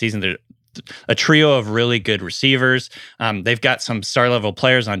this offseason. They're a trio of really good receivers. They've got some star level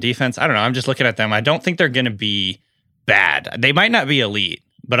players on defense. I don't know. I'm just looking at them. I don't think they're going to be bad. They might not be elite,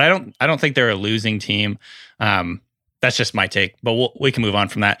 but I don't think they're a losing team. That's just my take, but we can move on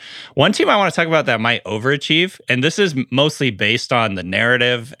from that. One team I want to talk about that might overachieve, and this is mostly based on the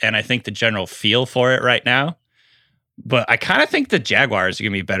narrative and I think the general feel for it right now, but I kind of think the Jaguars are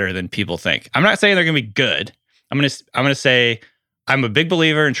going to be better than people think. I'm not saying they're going to be good. I'm going to say I'm a big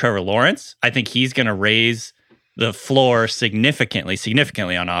believer in Trevor Lawrence. I think he's going to raise the floor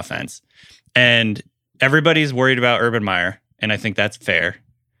significantly on offense, and everybody's worried about Urban Meyer, and I think that's fair,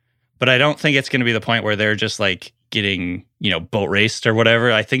 but I don't think it's going to be the point where they're just like getting, boat raced or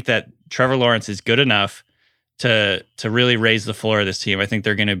whatever. I think that Trevor Lawrence is good enough to really raise the floor of this team. I think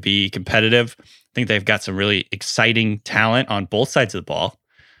they're going to be competitive. I think they've got some really exciting talent on both sides of the ball.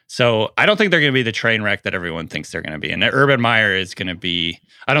 So I don't think they're going to be the train wreck that everyone thinks they're going to be. And Urban Meyer is going to be,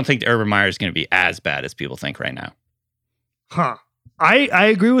 I don't think Urban Meyer is going to be as bad as people think right now. Huh. I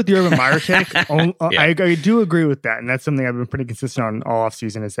agree with the Urban Meyer take. I do agree with that. And that's something I've been pretty consistent on all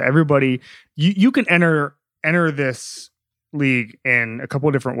offseason is that everybody, you can enter this league in a couple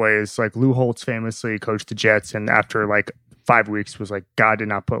of different ways. Like Lou Holtz famously coached the Jets, and after like 5 weeks was like, God did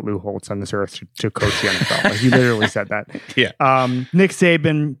not put Lou Holtz on this earth to coach the NFL. Like, he literally said that. Yeah. Nick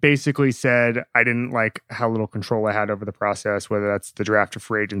Saban basically said, I didn't like how little control I had over the process, whether that's the draft or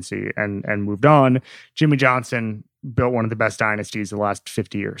free agency, and moved on. Jimmy Johnson built one of the best dynasties of the last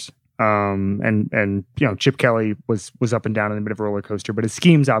 50 years. And Chip Kelly was up and down in a bit of a roller coaster, but his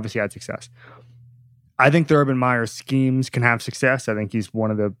schemes obviously had success. I think the Urban Meyer schemes can have success. I think he's one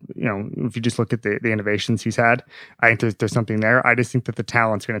of the, if you just look at the innovations he's had, I think there's something there. I just think that the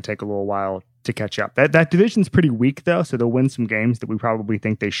talent's going to take a little while to catch up. That division's pretty weak though, so they'll win some games that we probably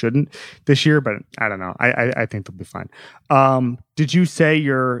think they shouldn't this year, but I don't know. I think they'll be fine. Did you say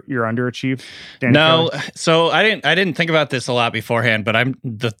you're underachieved, Danny? No, Kelly? So I didn't think about this a lot beforehand, but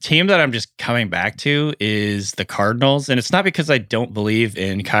the team that I'm just coming back to is the Cardinals, and it's not because I don't believe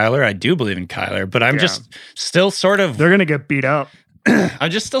in Kyler. I do believe in Kyler, but I'm just still sort of, they're gonna get beat up. I'm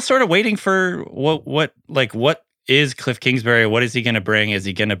just still sort of waiting for what is Cliff Kingsbury? What is he going to bring? Is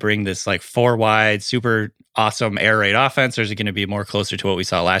he going to bring this like 4 wide, super awesome air raid offense, or is it going to be more closer to what we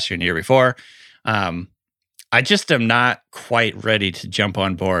saw last year and the year before? I just am not quite ready to jump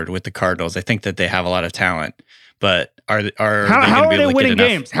on board with the Cardinals. I think that they have a lot of talent, but how are they winning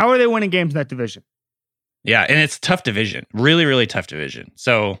games? How are they winning games in that division? Yeah, and it's a tough division, really, really tough division.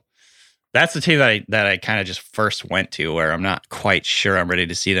 So that's the team that I kind of just first went to, where I'm not quite sure I'm ready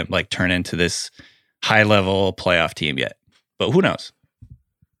to see them like turn into this high-level playoff team yet, but who knows?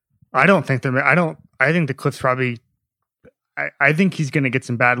 I don't think they're. I think the Cliffs probably. I think he's going to get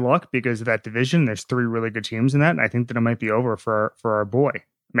some bad luck because of that division. There's 3 really good teams in that, and I think that it might be over for our boy. I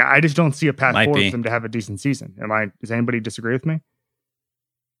mean, I just don't see a path forward for them to have a decent season. Does anybody disagree with me?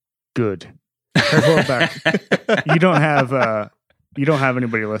 Good. Back. You don't have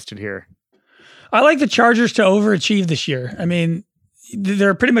anybody listed here. I like the Chargers to overachieve this year. I mean,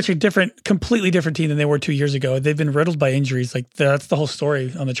 they're pretty much completely different team than they were 2 years ago. They've been riddled by injuries. Like that's the whole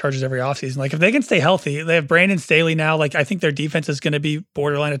story on the Chargers every offseason. Like if they can stay healthy, they have Brandon Staley now. Like I think their defense is going to be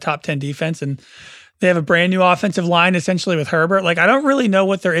borderline a top 10 defense, and they have a brand new offensive line essentially with Herbert. Like I don't really know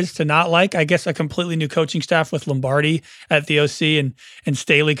what there is to not like. I guess a completely new coaching staff with Lombardi at the OC and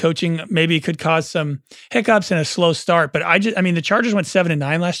Staley coaching maybe could cause some hiccups and a slow start. But the Chargers went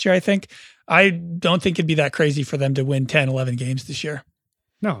 7-9 last year, I think. I don't think it'd be that crazy for them to win 10, 11 games this year.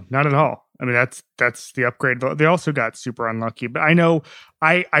 No, not at all. I mean, that's the upgrade. They also got super unlucky. But I know,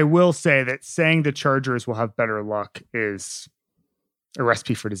 I will say that saying the Chargers will have better luck is a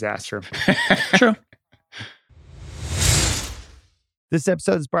recipe for disaster. True. This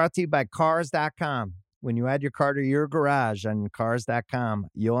episode is brought to you by Cars.com. When you add your car to your garage on Cars.com,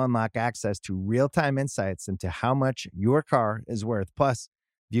 you'll unlock access to real-time insights into how much your car is worth. Plus,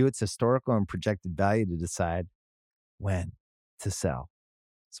 view its historical and projected value to decide when to sell.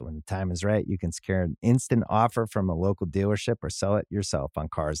 So when the time is right, you can secure an instant offer from a local dealership or sell it yourself on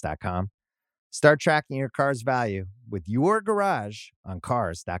Cars.com. Start tracking your car's value with your garage on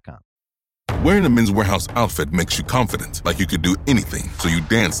Cars.com. Wearing a Men's Wearhouse outfit makes you confident, like you could do anything. So you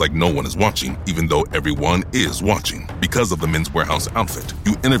dance like no one is watching, even though everyone is watching. Because of the Men's Wearhouse outfit,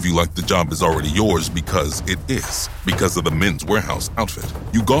 you interview like the job is already yours because it is. Because of the Men's Wearhouse outfit,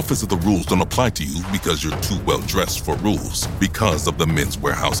 you golf as if the rules don't apply to you because you're too well dressed for rules. Because of the Men's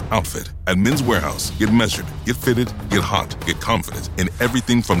Wearhouse outfit. At Men's Wearhouse, get measured, get fitted, get hot, get confident in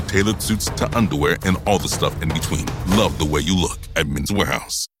everything from tailored suits to underwear and all the stuff in between. Love the way you look at Men's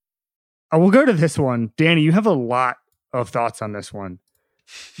Wearhouse. I will go to this one. Danny, you have a lot of thoughts on this one.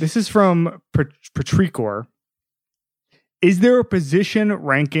 This is from Patricor. Is there a position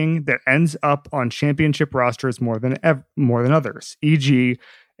ranking that ends up on championship rosters more than others? E.g.,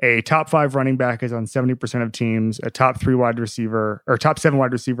 a top 5 running back is on 70% of teams, a top 3 wide receiver, or top 7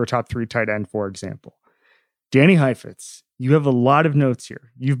 wide receiver, top 3 tight end, for example. Danny Heifetz, you have a lot of notes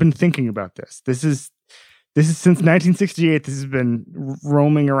here. You've been thinking about this. This is since 1968. This has been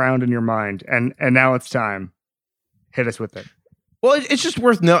roaming around in your mind, and now it's time. Hit us with it. Well, it's just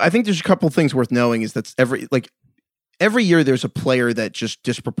worth I think there's a couple things worth knowing. Is that every year there's a player that just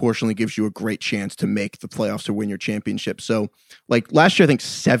disproportionately gives you a great chance to make the playoffs or win your championship. So, like last year, I think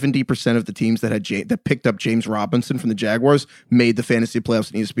 70% of the teams that picked up James Robinson from the Jaguars made the fantasy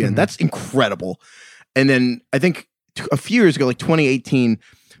playoffs in ESPN. Mm-hmm. That's incredible. And then I think a few years ago, like 2018.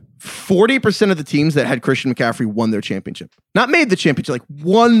 40% of the teams that had Christian McCaffrey won their championship. Not made the championship, like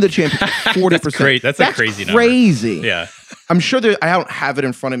won the championship. 40%. That's great. That's a crazy number. Crazy. Yeah. I'm sure I don't have it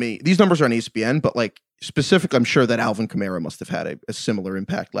in front of me. These numbers are on ESPN, but like specifically, I'm sure that Alvin Kamara must have had a similar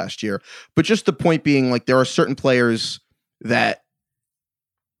impact last year. But just the point being, like, there are certain players that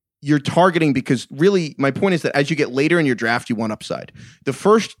you're targeting because really my point is that as you get later in your draft, you want upside. The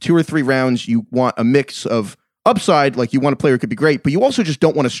first 2 or 3 rounds, you want a mix of upside, like you want a player who could be great, but you also just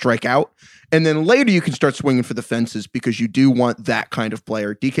don't want to strike out. And then later you can start swinging for the fences because you do want that kind of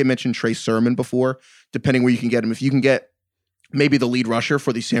player. DK mentioned Trey Sermon before, depending where you can get him. If you can get maybe the lead rusher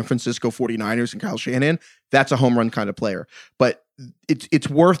for the San Francisco 49ers and Kyle Shanahan, that's a home run kind of player. But it's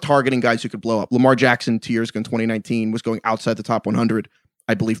worth targeting guys who could blow up. Lamar Jackson 2 years ago in 2019 was going outside the top 100.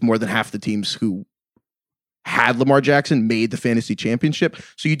 I believe more than half the teams who had Lamar Jackson made the fantasy championship.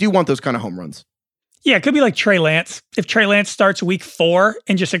 So you do want those kind of home runs. Yeah, it could be like Trey Lance. If Trey Lance starts week 4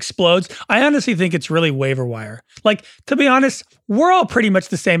 and just explodes, I honestly think it's really waiver wire. Like, to be honest, we're all pretty much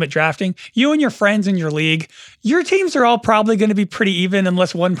the same at drafting. You and your friends in your league, your teams are all probably going to be pretty even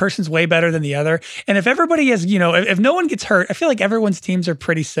unless one person's way better than the other. And if everybody is, if no one gets hurt, I feel like everyone's teams are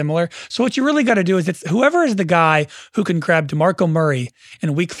pretty similar. So what you really got to do is it's whoever is the guy who can grab DeMarco Murray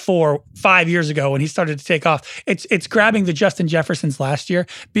in week 4, 5 years ago when he started to take off. It's grabbing the Justin Jeffersons last year,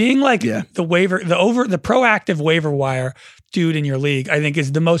 being like the proactive waiver wire dude in your league, I think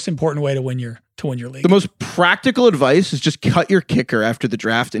is the most important way to win your league. The most practical advice is just cut your kicker after the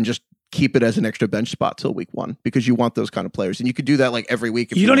draft and just keep it as an extra bench spot till week 1 because you want those kind of players. And you could do that like every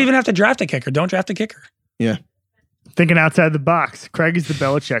week. If you don't even have to draft a kicker. Don't draft a kicker. Yeah. Thinking outside the box. Craig is the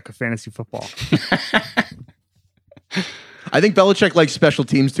Belichick of fantasy football. I think Belichick likes special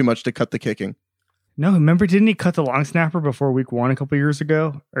teams too much to cut the kicking. No, remember, didn't he cut the long snapper before week 1 a couple years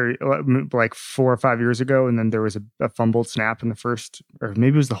ago? Or like 4 or 5 years ago, and then there was a fumbled snap in the first, or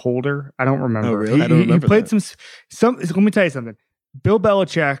maybe it was the holder. I don't remember. Oh, really? I don't remember. He played some. Let me tell you something. Bill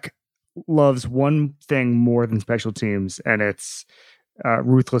Belichick loves one thing more than special teams, and it's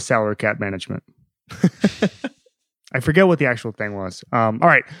ruthless salary cap management. I forget what the actual thing was. All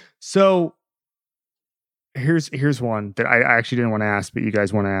right, so here's one that I actually didn't want to ask, but you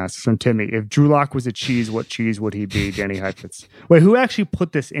guys want to ask. From Timmy, if Drew Lock was a cheese, what cheese would he be? Danny Heifetz. Wait, who actually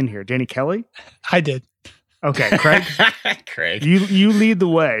put this in here? Danny Kelly? I did. Okay, Craig. Craig, you lead the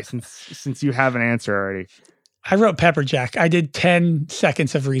way since you have an answer already. I wrote pepper jack. I did 10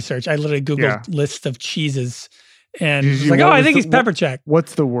 seconds of research. I literally Googled lists of cheeses and was like, I think he's pepper jack.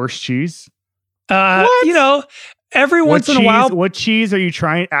 What's the worst cheese? Every once in a while. What cheese are you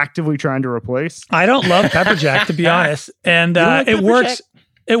actively trying to replace? I don't love pepper jack, to be honest. And it works. Jack?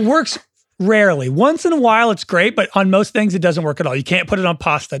 It works rarely. Once in a while, it's great, but on most things, it doesn't work at all. You can't put it on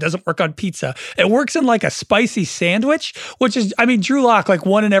pasta. It doesn't work on pizza. It works in like a spicy sandwich, which is, Drew Lock, like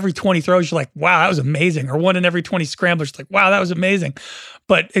 1 in every 20 throws, you're like, wow, that was amazing. Or 1 in every 20 scramblers, like, wow, that was amazing.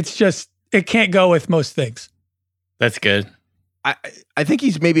 But it's just, it can't go with most things. That's good. I think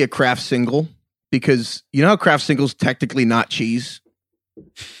he's maybe a Kraft single. Because you know how Kraft single's technically not cheese?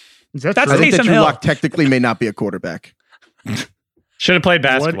 That's I think that Taysom Drew Hill. Lock technically may not be a quarterback. Should have played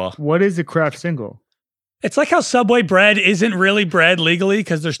basketball. What is a Kraft single? It's like how Subway bread isn't really bread legally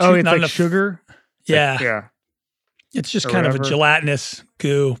because there's not like enough sugar? Yeah. Yeah. It's just kind of a gelatinous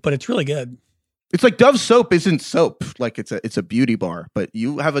goo, but it's really good. It's like Dove soap isn't soap. Like it's a beauty bar. But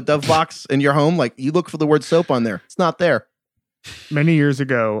you have a Dove box in your home, like you look for the word soap on there. It's not there. Many years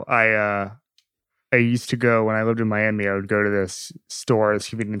ago, I used to go, when I lived in Miami, I would go to this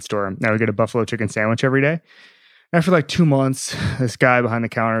convenience store, and I would get a buffalo chicken sandwich every day. After like 2 months, this guy behind the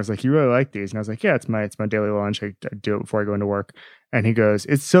counter was like, "You really like these?" And I was like, "Yeah, it's my daily lunch. I do it before I go into work." And he goes,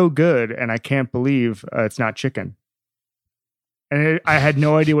 "It's so good, and I can't believe it's not chicken." And I had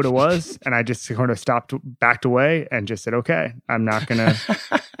no idea what it was, and I just sort of backed away, and just said, "Okay, I'm not gonna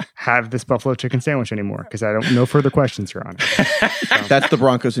have this buffalo chicken sandwich anymore because I don't. No further questions, Your Honor." So, that's the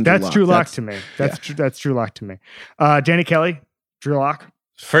Broncos and Drew Lock. That's Drew Lock to me. That's Drew Lock to me. Danny Kelly, Drew Lock.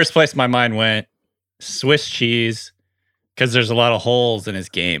 First place my mind went Swiss cheese because there's a lot of holes in his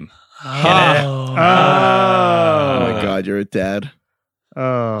game. Oh my God, you're a dad.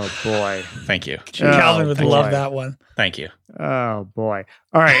 Oh boy. Thank you. Calvin would love that one. Thank you. Oh boy.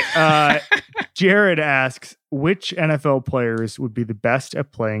 All right. Jared asks, which NFL players would be the best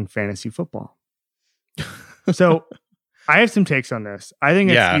at playing fantasy football? So I have some takes on this. I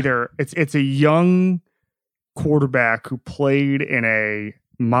think it's it's a young quarterback who played in a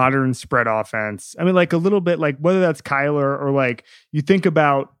modern spread offense. Like a little bit like whether that's Kyler or like you think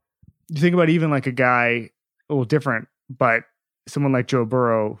about even like a guy a little different, but someone like Joe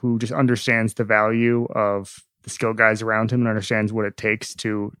Burrow who just understands the value of the skill guys around him and understands what it takes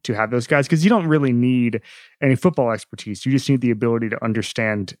to have those guys. Because you don't really need any football expertise. You just need the ability to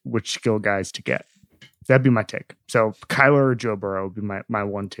understand which skill guys to get. That'd be my take. So Kyler or Joe Burrow would be my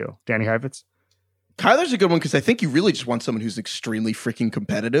 1-2. Danny Heifetz? Kyler's a good one because I think you really just want someone who's extremely freaking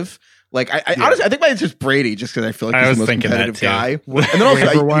competitive. Like honestly, I think my answer is Brady, just because I feel like he's the most competitive guy. And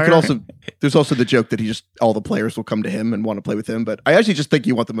then also, there's also the joke that all the players will come to him and want to play with him. But I actually just think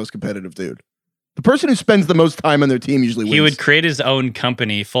you want the most competitive dude. The person who spends the most time on their team usually wins. He would create his own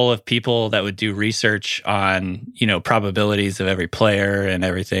company full of people that would do research on, probabilities of every player and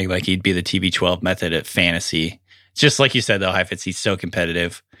everything. Like he'd be the TB12 method at fantasy. Just like you said, though, Heifetz, he's so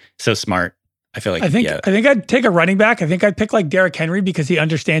competitive, so smart. I feel like I think I'd take a running back. I think I'd pick like Derrick Henry because he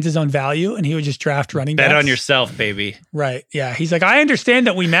understands his own value and he would just draft running backs. Bet on yourself, baby. Right. Yeah. He's like, I understand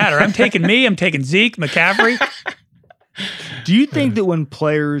that we matter. I'm taking I'm taking Zeke, McCaffrey. Do you think that when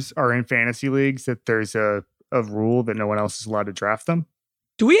players are in fantasy leagues that there's a rule that no one else is allowed to draft them?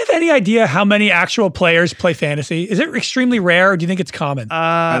 Do we have any idea how many actual players play fantasy? Is it extremely rare or do you think it's common?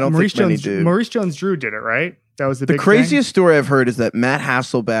 I don't think many do. Maurice Jones-Drew did it, right? That was the big craziest story I've heard is that Matt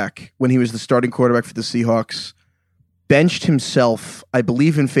Hasselbeck, when he was the starting quarterback for the Seahawks, benched himself, I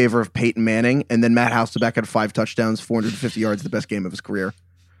believe, in favor of Peyton Manning, and then Matt Hasselbeck had 5 touchdowns, 450 yards, the best game of his career.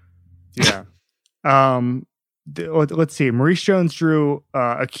 Yeah. Let's see. Maurice Jones-Drew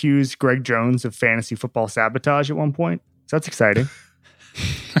accused Greg Jones of fantasy football sabotage at one point. So that's exciting.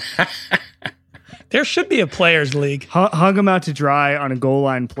 There should be a players league. Hung him out to dry on a goal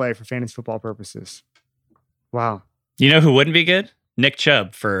line play for fantasy football purposes. Wow. You know who wouldn't be good? Nick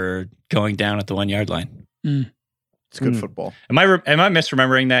Chubb for going down at the 1 yard line. It's good football. Am I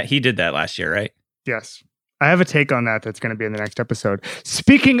misremembering that? He did that last year, right? Yes. I have a take on that's going to be in the next episode.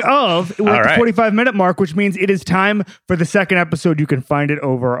 Speaking of, we're at the 45-minute mark, which means it is time for the second episode. You can find it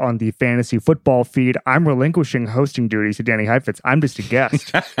over on the fantasy football feed. I'm relinquishing hosting duties to Danny Heifetz. I'm just a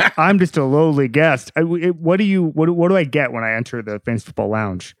guest. I'm just a lowly guest. What do I get when I enter the fantasy football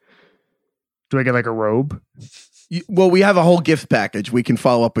lounge? Do I get like a robe? Well, we have a whole gift package. We can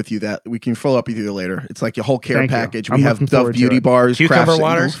follow up with you later. It's like a whole care package. We have Dove beauty bars, cucumber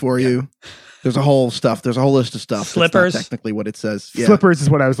water for you. There's a whole list of stuff. Slippers. That's not technically what it says. Yeah. Slippers is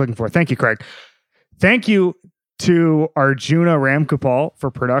what I was looking for. Thank you, Craig. Thank you to Arjuna Ramgopal for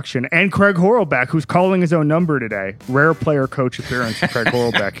production and Craig Horlbeck, who's calling his own number today. Rare player coach appearance for Craig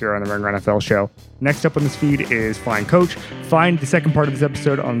Horlbeck here on the Ringer NFL show. Next up on this feed is Flying Coach. Find the second part of this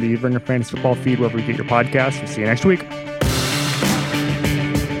episode on the Ringer Fantasy Football feed wherever you get your podcast. We'll see you next week.